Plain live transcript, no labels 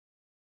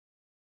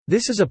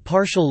This is a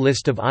partial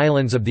list of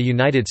islands of the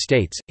United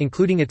States,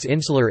 including its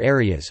insular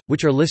areas,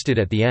 which are listed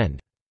at the end.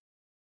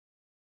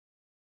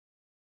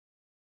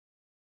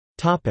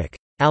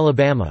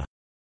 Alabama.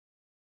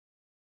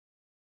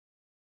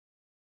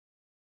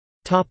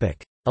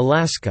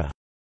 Alaska.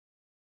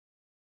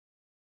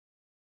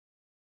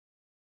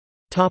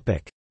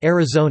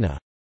 Arizona.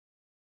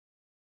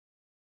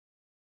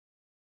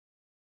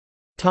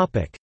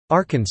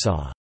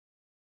 Arkansas.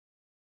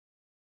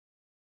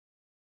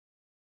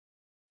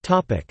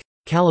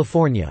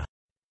 California.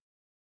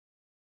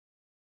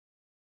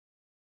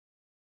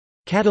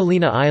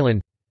 Catalina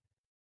Island.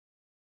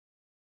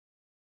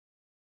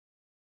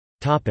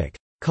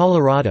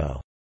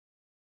 Colorado.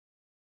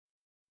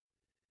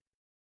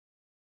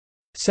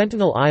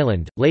 Sentinel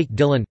Island, Lake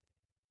Dillon.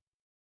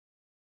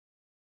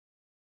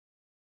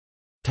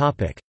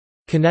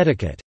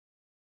 Connecticut.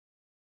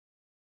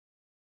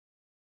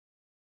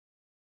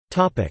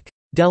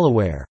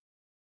 Delaware.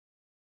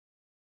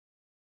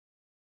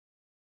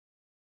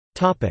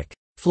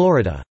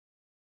 Florida.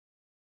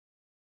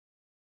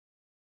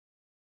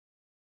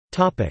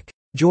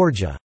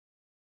 Georgia.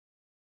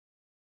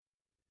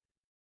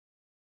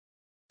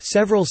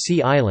 Several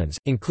sea islands,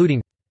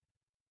 including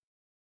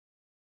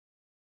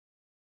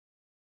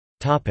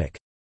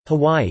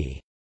Hawaii.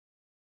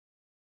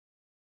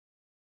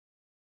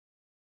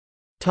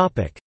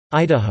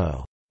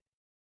 Idaho.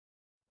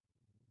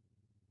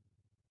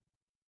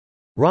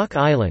 Rock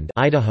Island,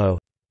 Idaho.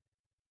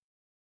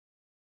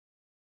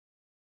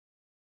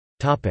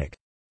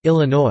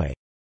 Illinois.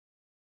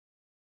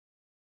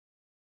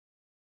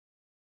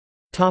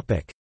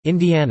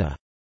 Indiana.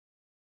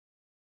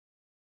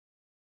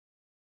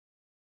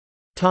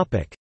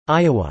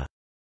 Iowa.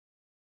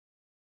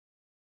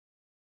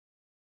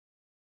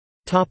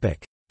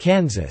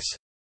 Kansas.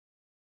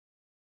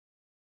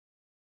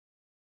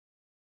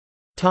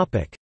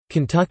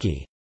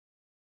 Kentucky.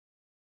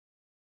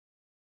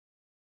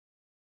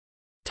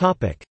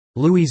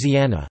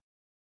 Louisiana.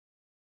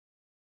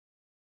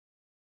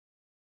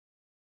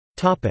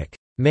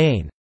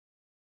 Maine.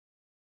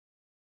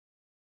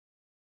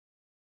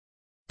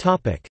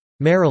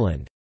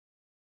 Maryland.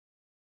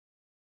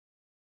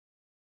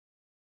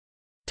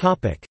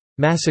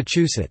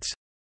 Massachusetts.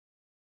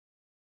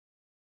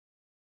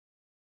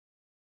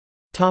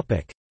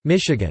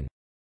 Michigan.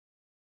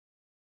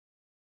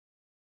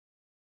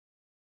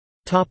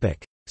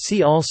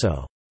 See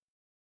also: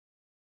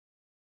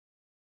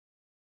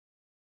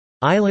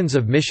 Islands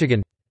of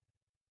Michigan.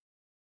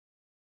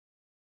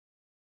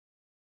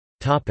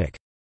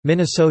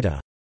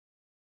 Minnesota.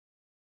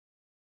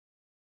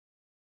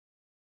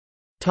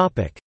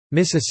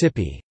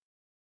 Mississippi.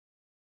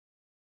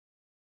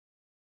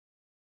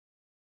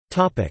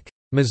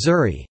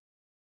 Missouri.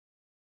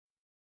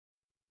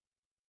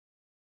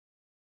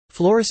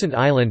 Florissant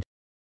Island.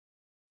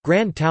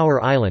 Grand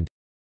Tower Island.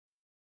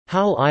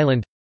 Howell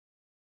Island.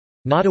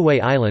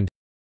 Nottoway Island.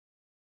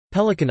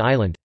 Pelican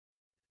Island.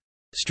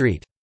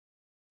 St.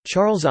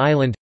 Charles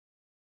Island.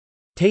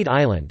 Tate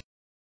Island.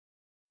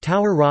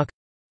 Tower Rock.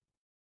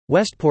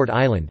 Westport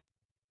Island.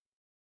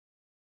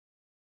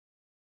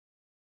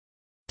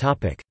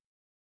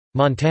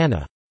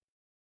 Montana.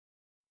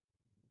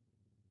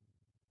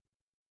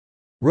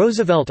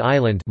 Roosevelt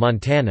Island,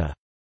 Montana.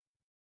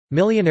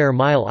 Millionaire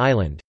Mile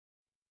Island.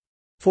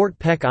 Fort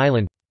Peck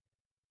Island.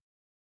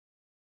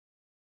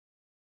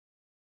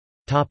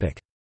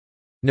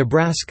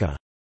 Nebraska.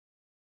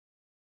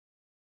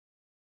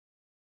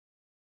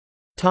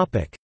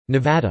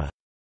 Nevada.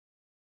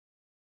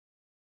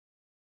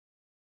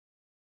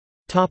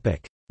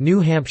 New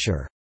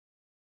Hampshire.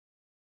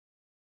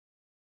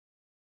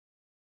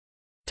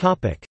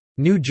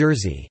 New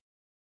Jersey.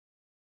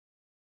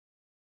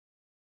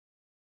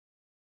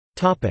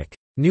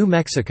 New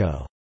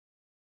Mexico.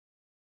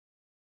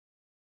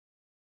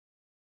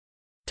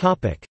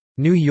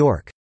 New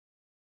York.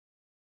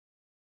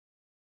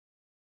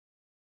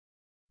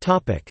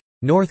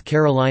 North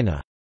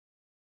Carolina.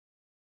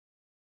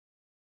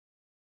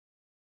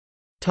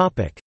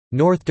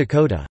 North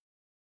Dakota.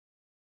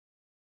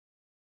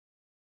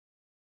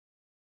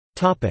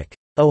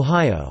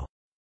 Ohio.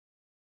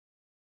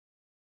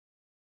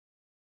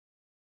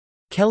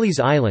 Kelly's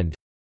Island.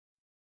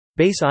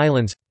 Base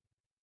Islands.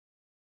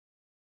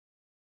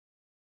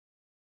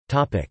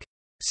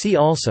 See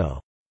also: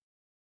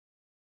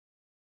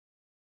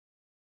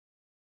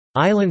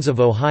 Islands of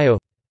Ohio.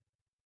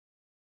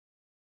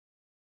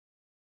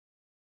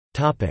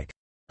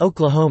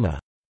 Oklahoma.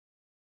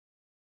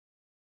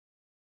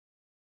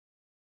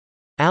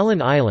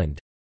 Allen Island.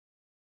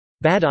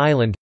 Bad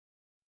Island.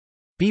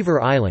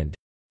 Beaver Island.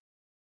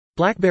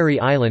 Blackberry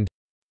Island.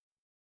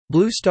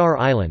 Blue Star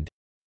Island.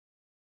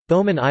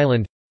 Bowman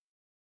Island.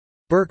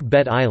 Burke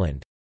Bet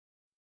Island.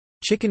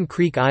 Chicken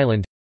Creek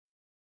Island.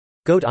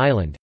 Goat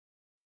Island.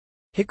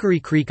 Hickory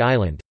Creek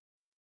Island.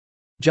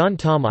 John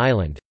Tom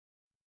Island.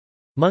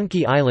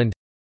 Monkey Island.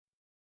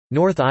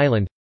 North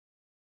Island.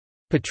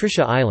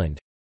 Patricia Island.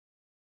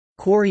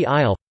 Quarry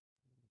Isle.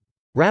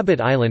 Rabbit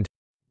Island.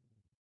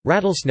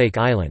 Rattlesnake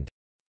Island.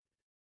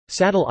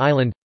 Saddle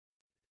Island.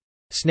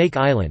 Snake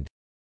Island,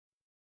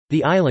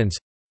 The Islands,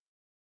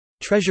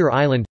 Treasure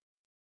Island,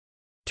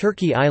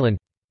 Turkey Island.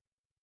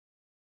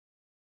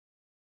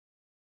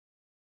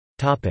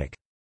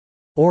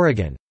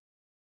 Oregon.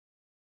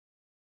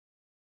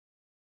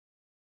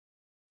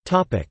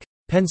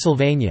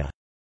 Pennsylvania.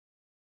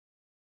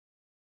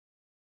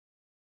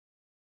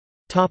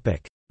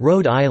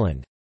 Rhode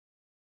Island.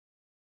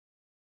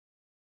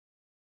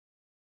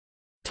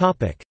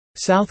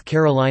 South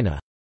Carolina.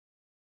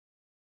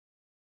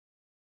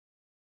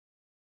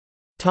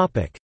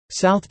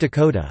 South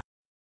Dakota.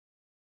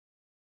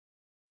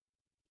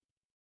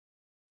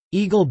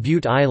 Eagle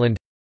Butte Island,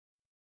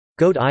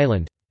 Goat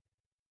Island.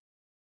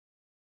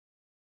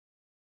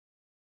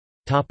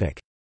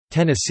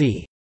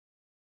 Tennessee.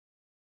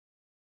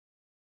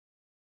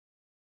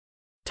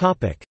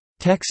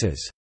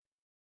 Texas.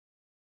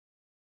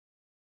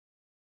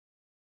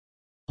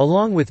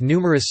 Along with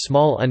numerous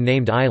small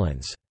unnamed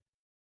islands.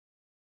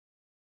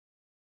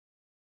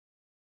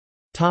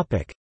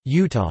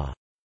 Utah.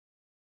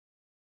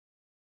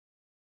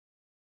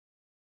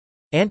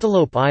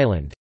 Antelope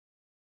Island,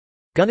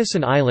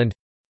 Gunnison Island,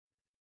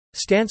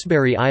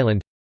 Stansbury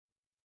Island,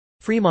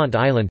 Fremont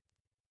Island.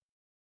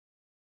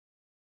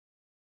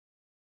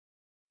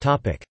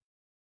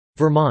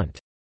 Vermont.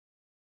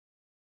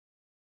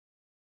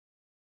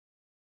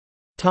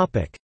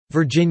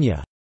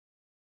 Virginia.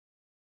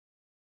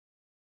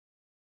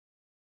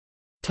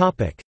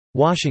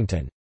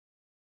 Washington.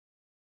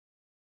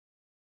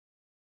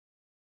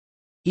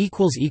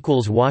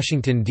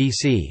 Washington,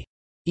 D.C.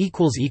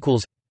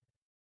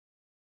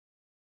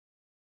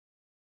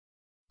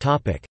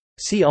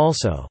 See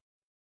also: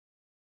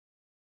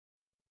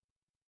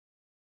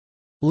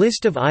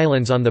 List of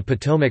islands on the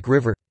Potomac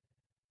River.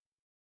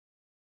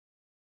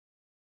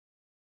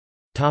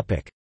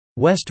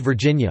 West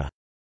Virginia.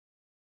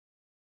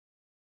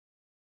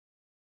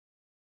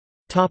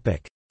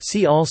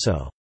 See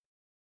also: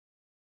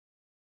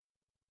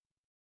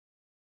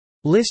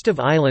 List of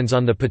islands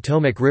on the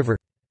Potomac River.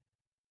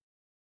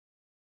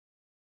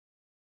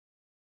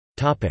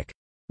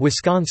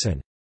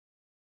 Wisconsin.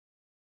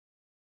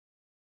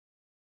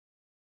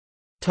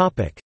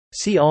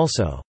 See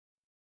also: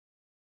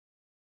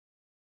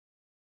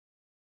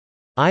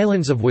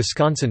 Islands of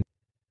Wisconsin.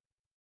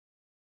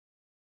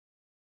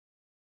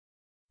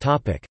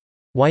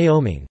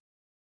 Wyoming.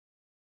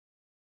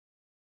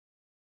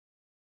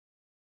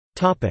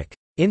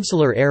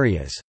 Insular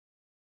areas.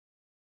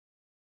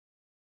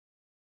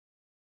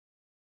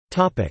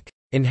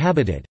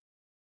 Inhabited.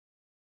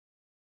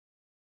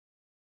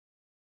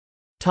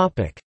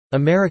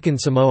 American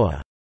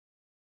Samoa.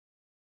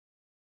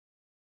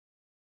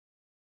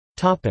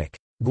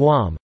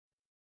 Guam.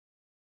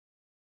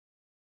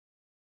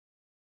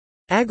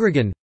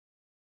 Agrigan.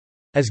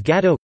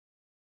 Asgato.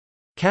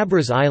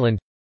 Cabras Island,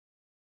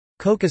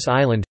 Cocos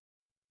Island,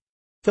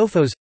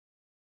 Phofos,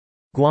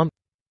 Guam.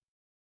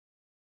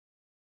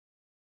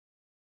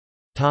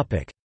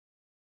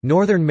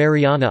 Northern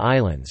Mariana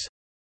Islands.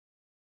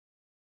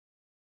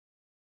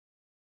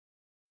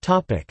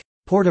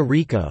 Puerto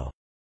Rico.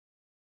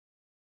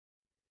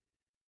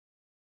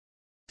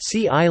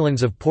 Sea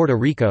Islands of Puerto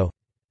Rico.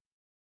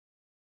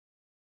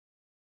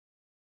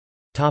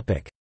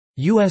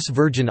 U.S.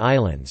 Virgin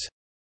Islands.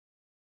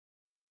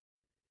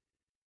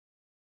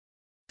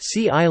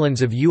 Sea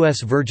Islands of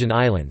U.S. Virgin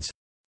Islands.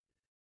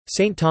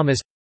 St. Thomas,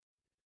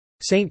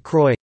 St.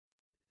 Croix,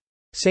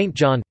 St.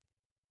 John.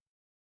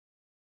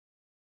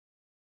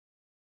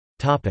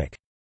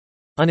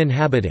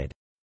 Uninhabited.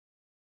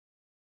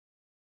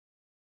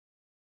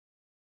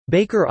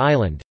 Baker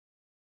Island,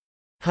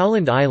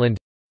 Howland Island,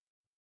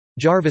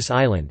 Jarvis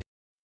Island,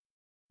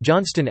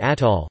 Johnston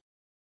Atoll,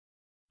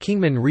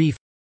 Kingman Reef,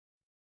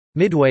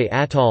 Midway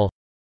Atoll,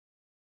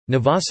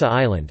 Navassa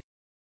Island,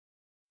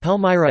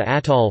 Palmyra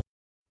Atoll,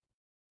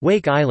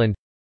 Wake Island,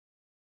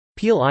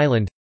 Peel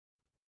Island,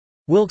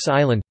 Wilkes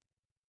Island.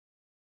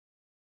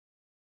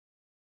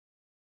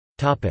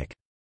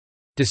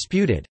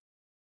 Disputed.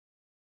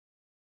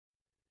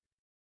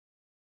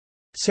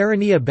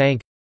 Serranía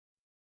Bank,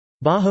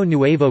 Bajo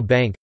Nuevo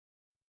Bank,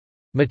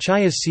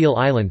 Machias Seal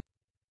Island.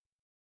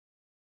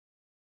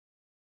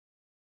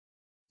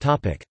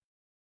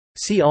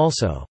 See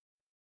also: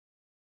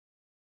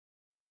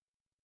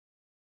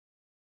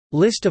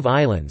 List of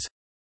islands,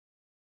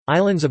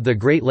 Islands of the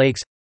Great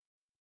Lakes,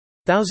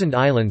 Thousand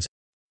Islands,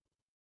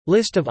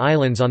 List of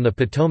islands on the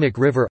Potomac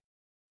River,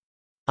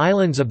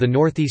 Islands of the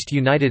Northeast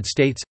United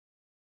States,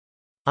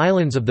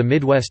 Islands of the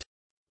Midwest,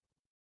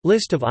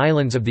 List of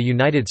islands of the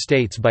United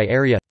States by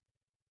area.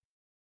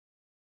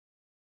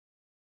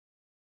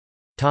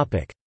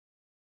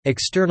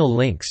 External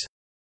links.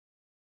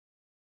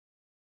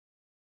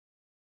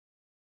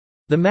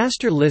 The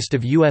master list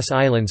of U.S.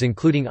 islands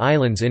including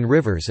islands in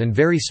rivers and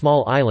very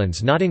small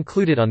islands not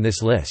included on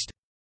this list.